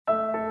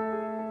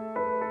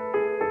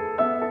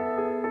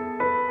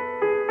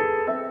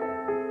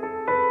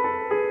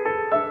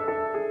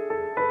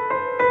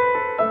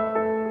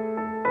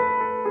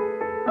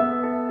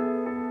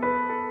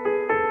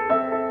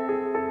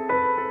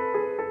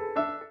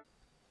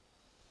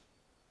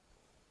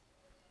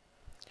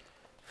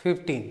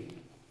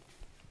15.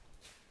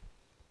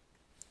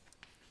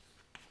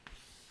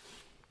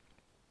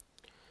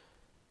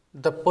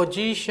 The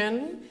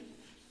position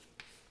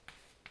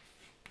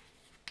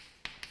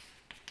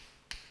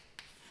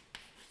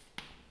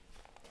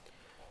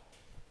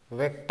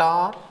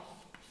vector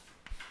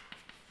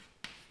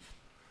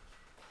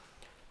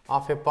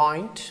of a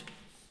point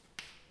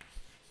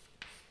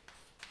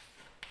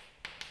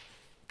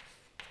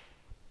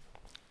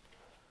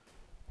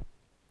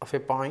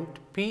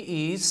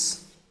P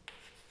is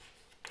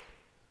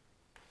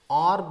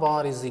r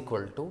bar is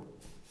equal to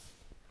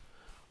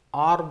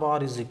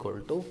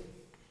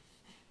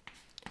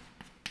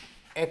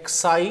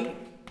xi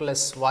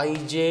plus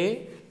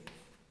yj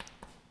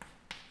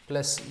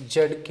plus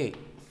zk,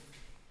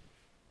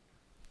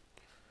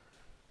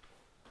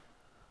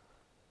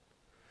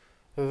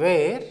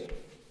 where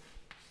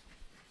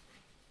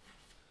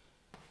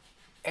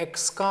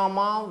x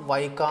comma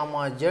y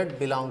comma z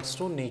belongs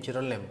to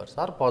natural numbers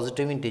or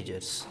positive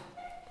integers,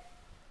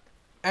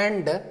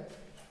 and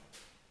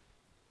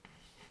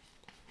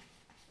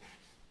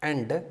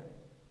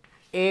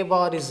a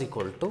bar is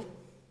equal to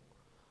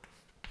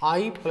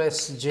I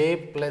plus j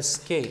plus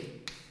k,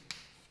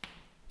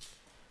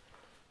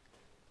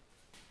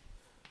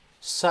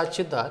 such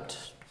that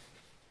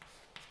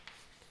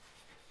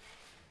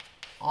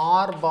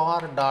r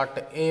bar dot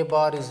a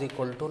bar is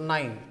equal to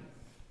 9.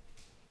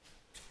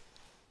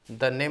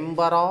 The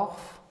number of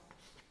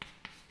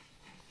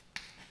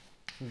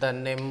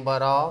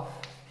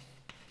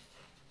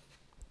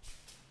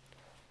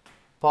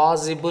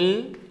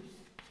possible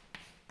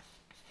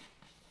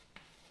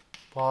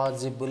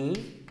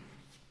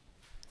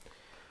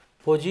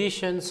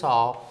positions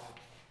of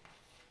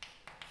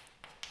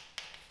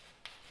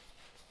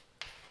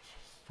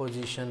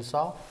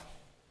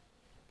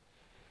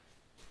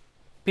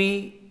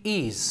P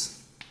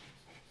is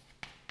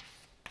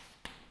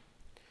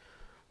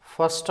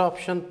first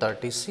option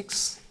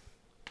 36,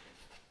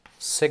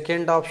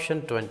 second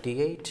option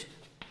 28,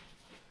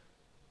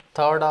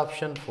 third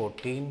option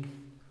 14,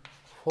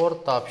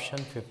 fourth option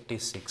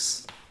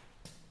 56,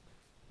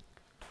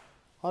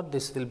 or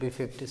this will be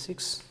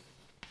 56,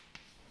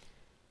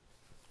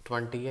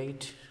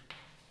 28,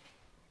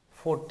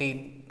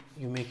 14,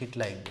 you make it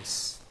like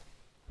this.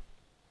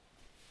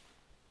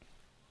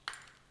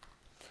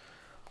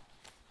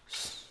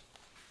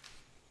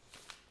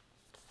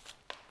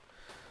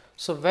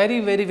 So, very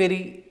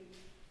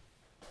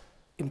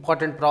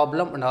important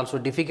problem and also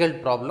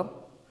difficult problem,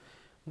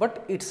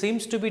 but it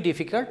seems to be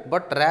difficult,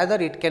 but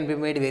rather it can be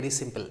made very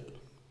simple.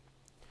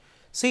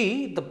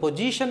 See, the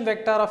position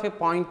vector of a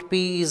point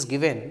P is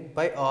given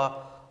by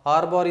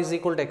r bar is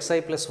equal to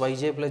xi plus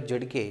yj plus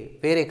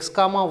zk, where x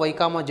comma y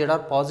comma z are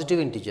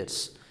positive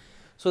integers.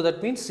 So,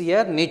 that means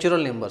here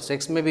natural numbers,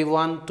 x may be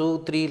 1,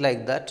 2, 3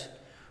 like that,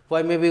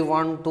 y may be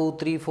 1, 2,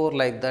 3, 4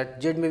 like that,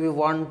 z may be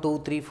 1, 2,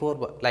 3,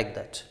 4 like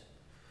that.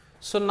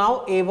 So,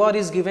 now a bar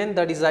is given,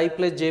 that is I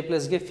plus j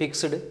plus k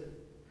fixed,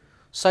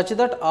 such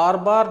that r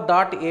bar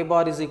dot a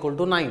bar is equal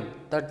to 9.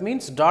 That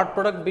means dot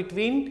product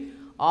between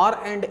r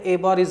and a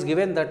bar is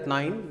given, that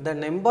 9. The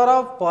number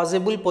of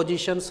possible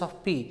positions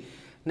of P,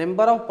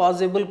 number of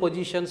possible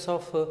positions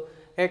of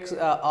x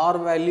r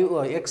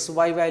value, x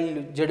y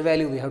value, z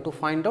value we have to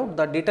find out,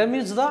 that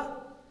determines the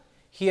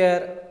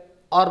here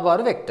r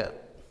bar vector.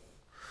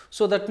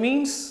 So, that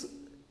means,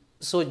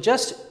 so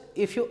just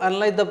if you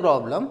analyze the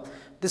problem,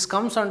 this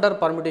comes under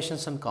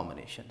permutations and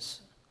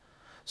combinations.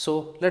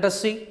 So, let us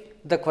see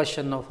the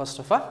question now first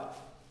of all.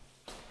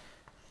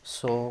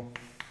 So,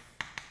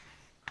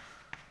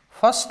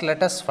 first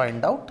let us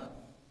find out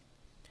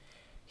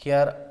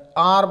here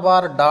r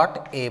bar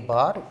dot a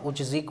bar, which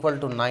is equal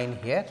to 9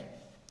 here,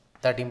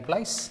 that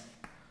implies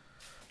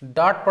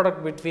dot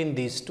product between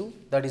these two,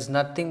 that is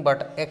nothing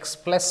but x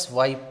plus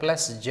y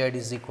plus z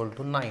is equal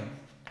to 9.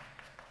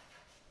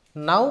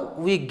 Now,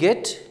 we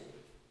get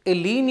a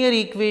linear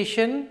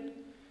equation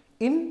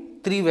in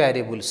 3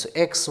 variables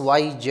x,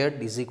 y, z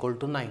is equal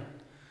to 9.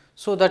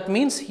 So, that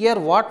means here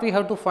what we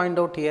have to find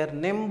out here,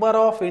 number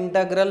of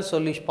integral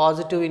solution,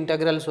 positive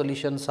integral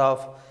solutions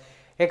of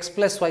x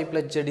plus y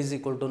plus z is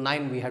equal to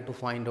 9 we have to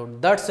find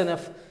out. That is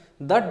enough,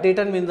 that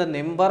determines the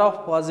number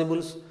of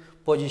possible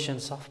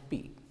positions of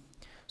P.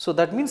 So,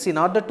 that means in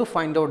order to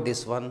find out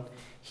this one,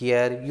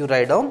 here you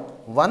write down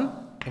one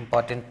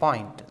important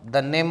point,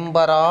 the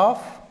number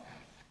of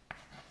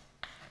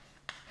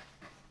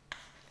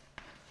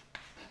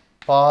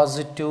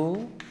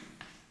positive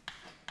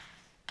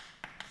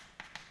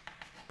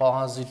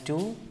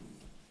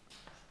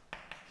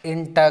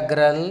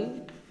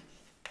integral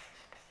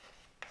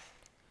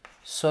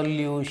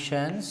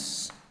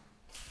solutions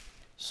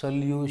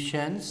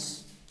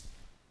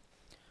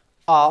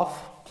of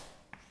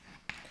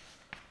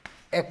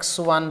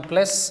x1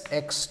 plus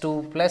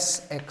x2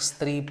 plus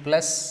x3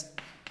 plus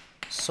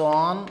so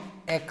on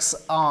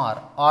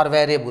xr or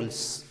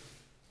variables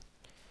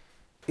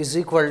is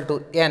equal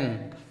to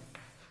n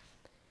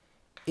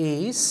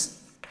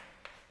is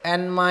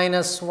n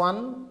minus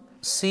 1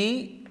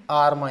 c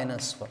r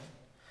minus 1.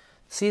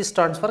 C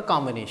stands for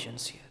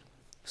combinations here.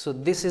 So,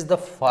 this is the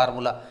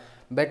formula,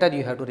 better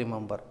you have to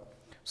remember.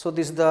 So,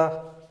 this is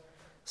the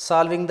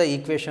solving the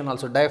equation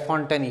also,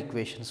 Diophantine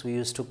equations we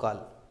used to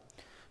call.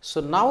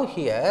 So, now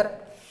here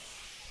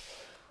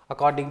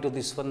according to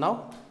this one,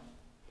 now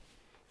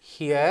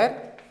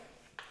here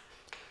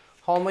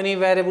how many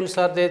variables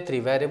are there? 3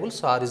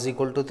 variables, r is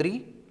equal to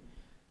 3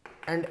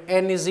 and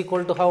n is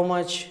equal to how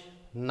much?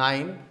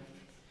 9.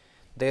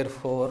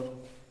 Therefore,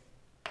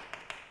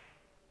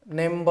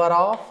 number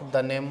of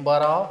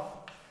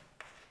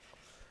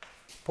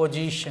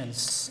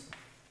positions,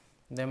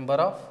 number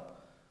of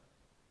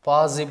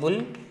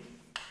possible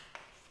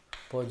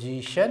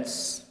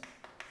positions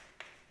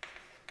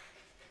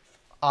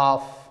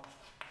of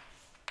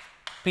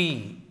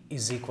P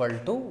is equal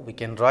to, we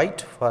can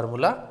write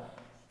formula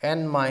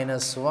n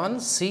minus 1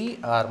 C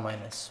r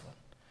minus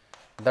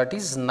 1, that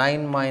is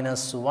 9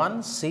 minus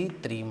 1 C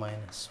 3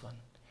 minus 1,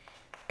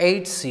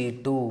 8 C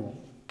 2.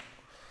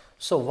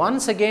 So,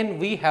 once again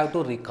we have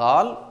to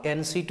recall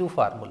NC2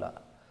 formula.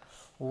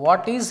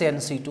 What is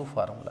NC2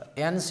 formula?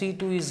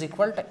 NC2 is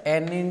equal to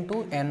n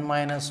into n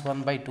minus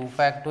 1 by 2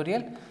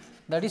 factorial,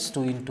 that is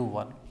 2 into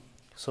 1.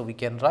 So, we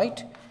can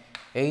write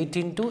 8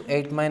 into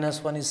 8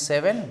 minus 1 is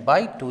 7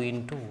 by 2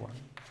 into 1.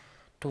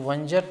 2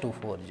 1 ja 2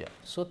 4 ja.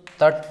 So,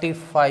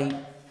 35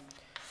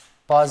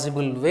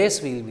 possible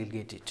ways we will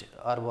get it,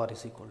 r bar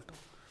is equal to.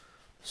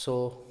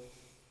 So,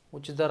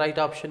 which is the right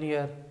option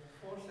here?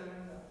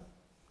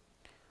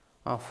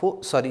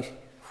 4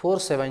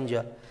 7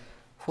 ja.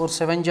 4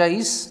 7 ja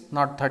is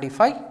not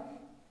 35,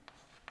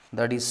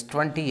 that is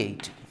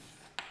 28.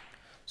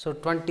 So,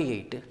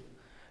 28.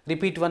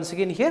 Repeat once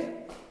again here.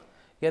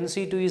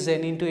 NC2 is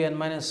n into n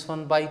minus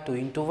 1 by 2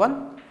 into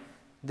 1.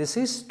 This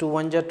is 2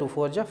 1 ja 2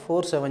 4 ja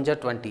 4 7 ja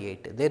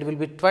 28. There will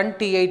be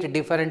 28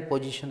 different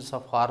positions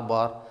of r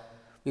bar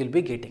we will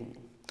be getting.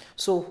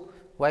 So,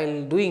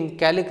 while doing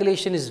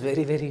calculation is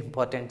very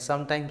important.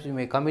 Sometimes we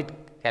may commit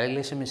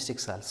calculation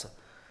mistakes also.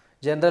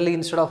 Generally,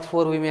 instead of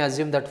 4 we may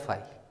assume that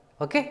 5.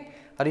 Okay?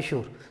 Are you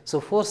sure? So,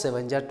 4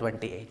 7 ja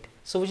 28.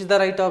 So, which is the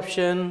right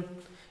option?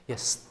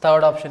 Yes,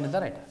 third option is the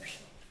right option.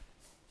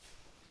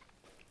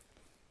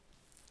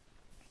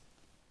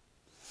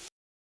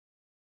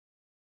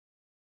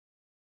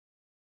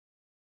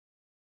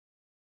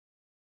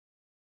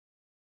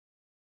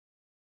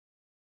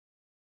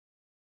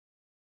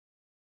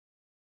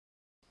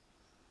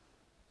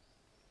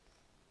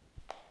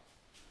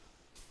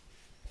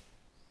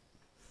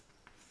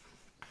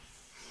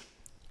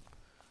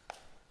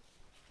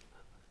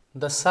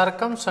 The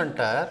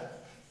circumcenter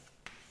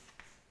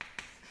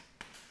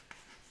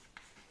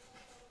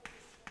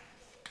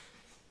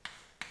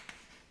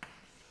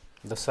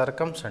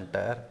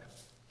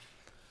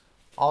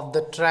of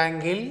the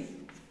triangle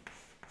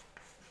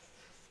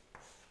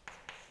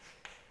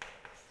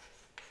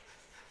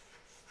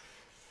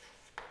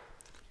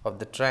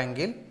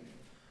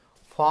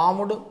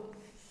formed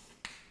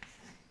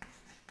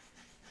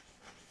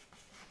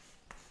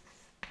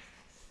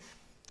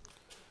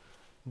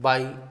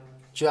by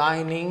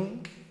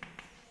joining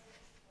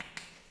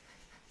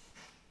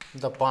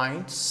the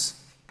points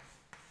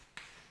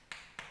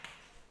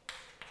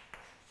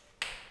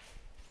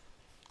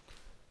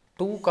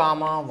 2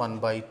 comma 1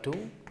 by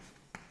 2,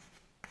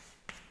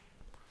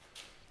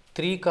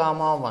 3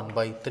 comma 1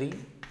 by 3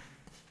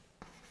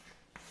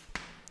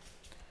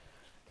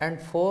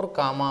 and 4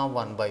 comma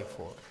 1 by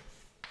 4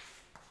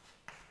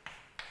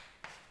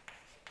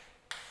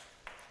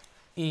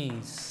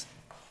 is.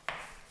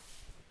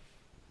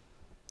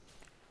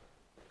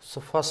 So,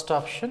 first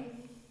option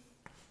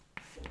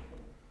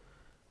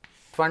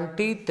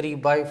 23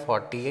 by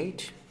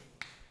 48,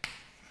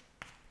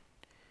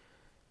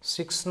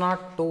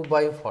 602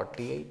 by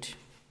 48.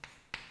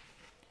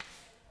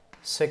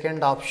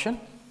 Second option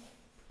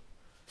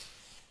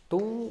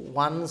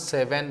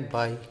 217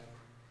 by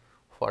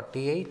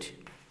 48,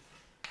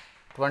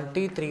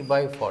 23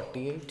 by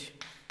 48.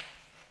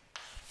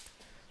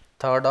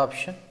 Third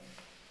option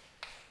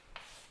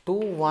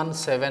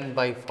 217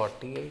 by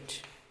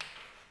 48,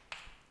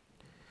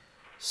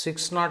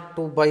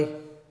 602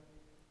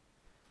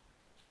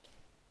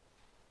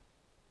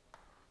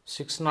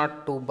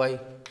 by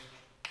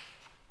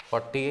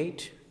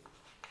 48.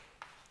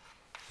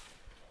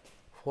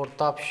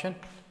 Fourth option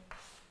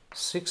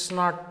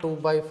 602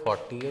 by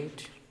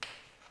 48,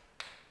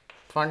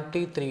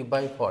 23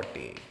 by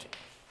 48.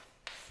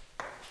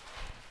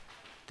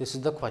 This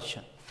is the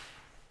question.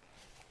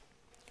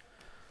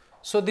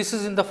 So, this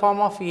is in the form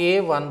of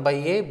A 1 by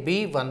A,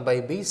 B 1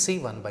 by B, C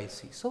 1 by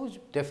C. So,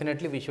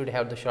 definitely we should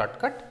have the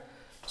shortcut.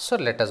 So,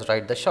 let us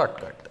write the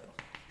shortcut.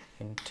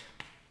 Hint.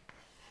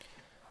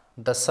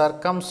 The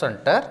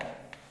circumcenter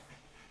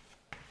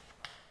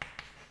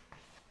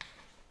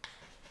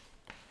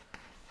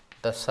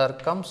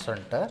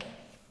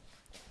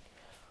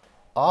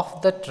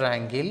of the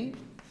triangle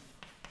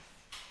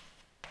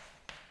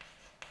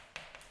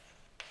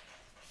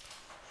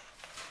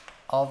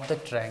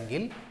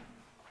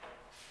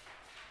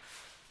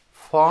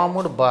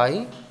formed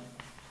by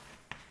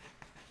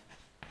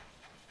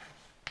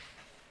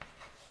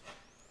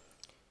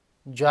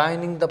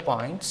joining the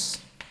points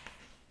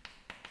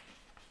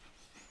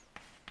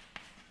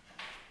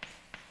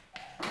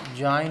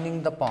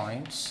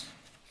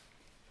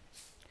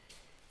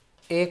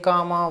a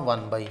comma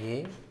 1 by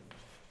a,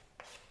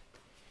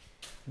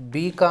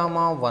 b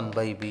comma 1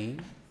 by b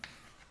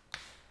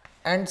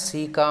and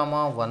c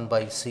comma 1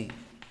 by c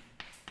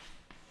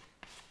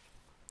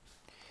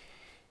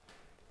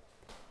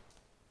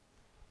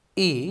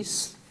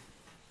is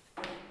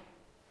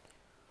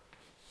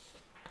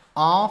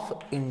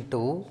of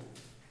into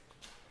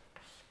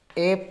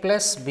a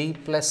plus b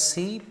plus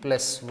c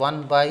plus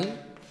 1 by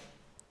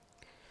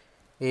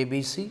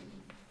abc,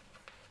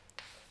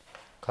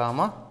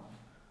 comma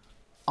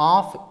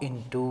of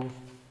into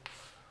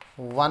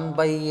 1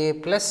 by a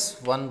plus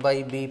 1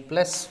 by b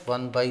plus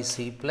 1 by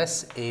c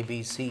plus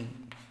abc.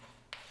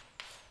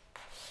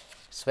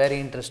 It's very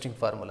interesting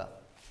formula.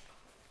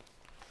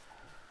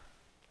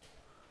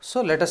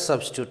 So let us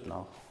substitute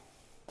now.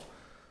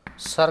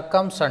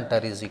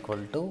 Circumcenter is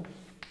equal to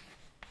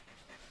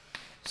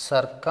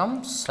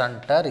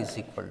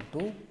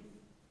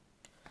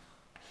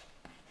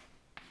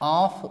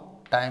of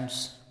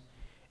times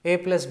a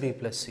plus b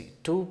plus c,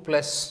 2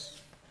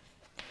 plus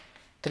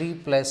 3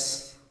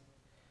 plus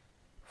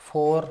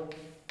 4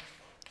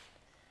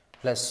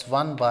 plus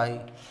 1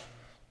 by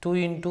 2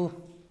 into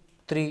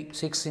 3,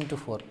 6 into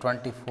 4,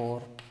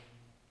 24,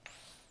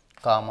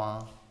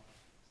 comma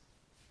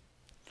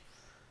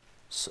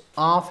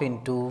of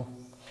into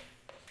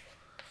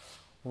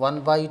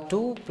 1 by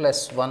 2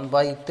 plus 1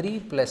 by 3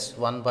 plus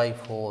 1 by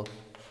 4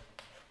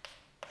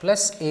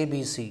 plus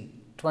ABC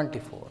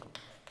 24.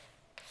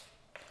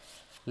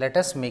 Let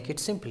us make it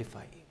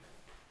simplify.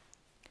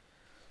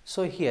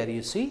 So here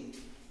you see,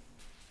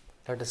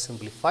 let us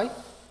simplify.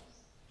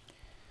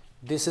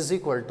 This is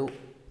equal to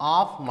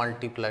half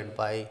multiplied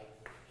by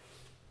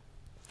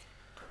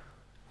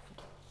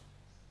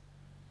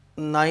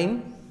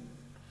 9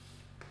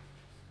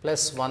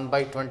 plus 1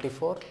 by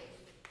 24.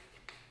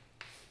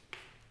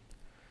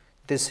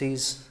 This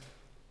is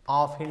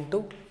half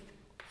into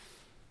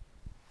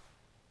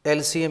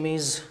LCM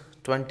is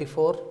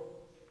 24,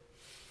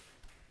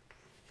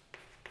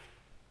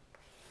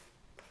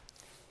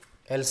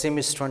 LCM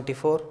is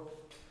 24,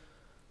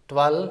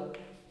 12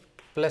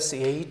 plus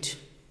 8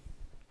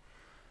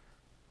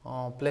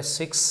 plus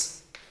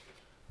 6,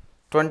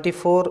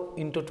 24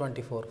 into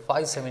 24,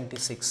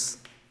 576.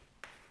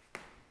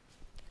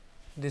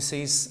 This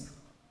is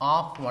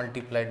half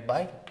multiplied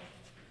by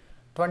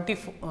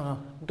 24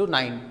 into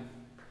 9.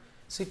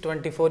 See,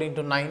 24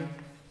 into 9,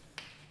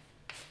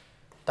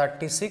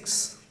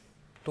 36,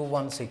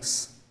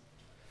 216.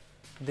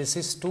 This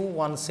is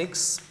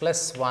 216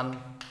 plus 1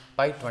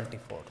 by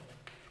 24,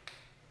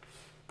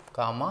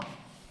 comma.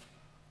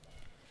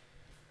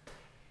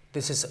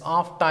 This is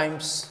half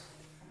times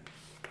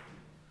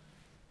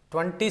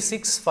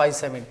 26,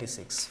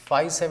 576.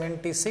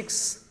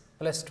 576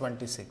 plus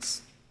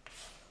 26,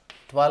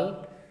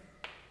 12,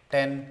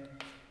 10,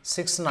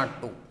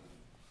 602.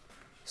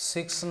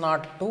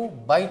 602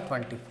 by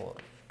 24.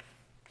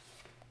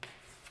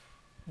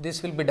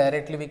 This will be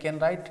directly we can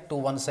write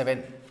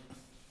 217.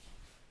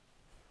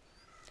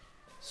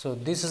 So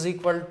this is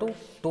equal to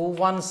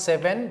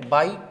 217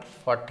 by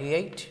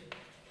 48,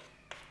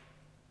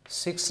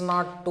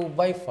 602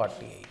 by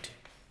 48.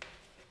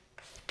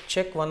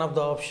 Check one of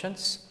the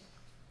options.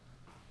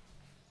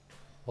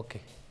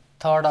 Okay,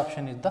 third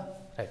option is the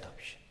right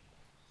option.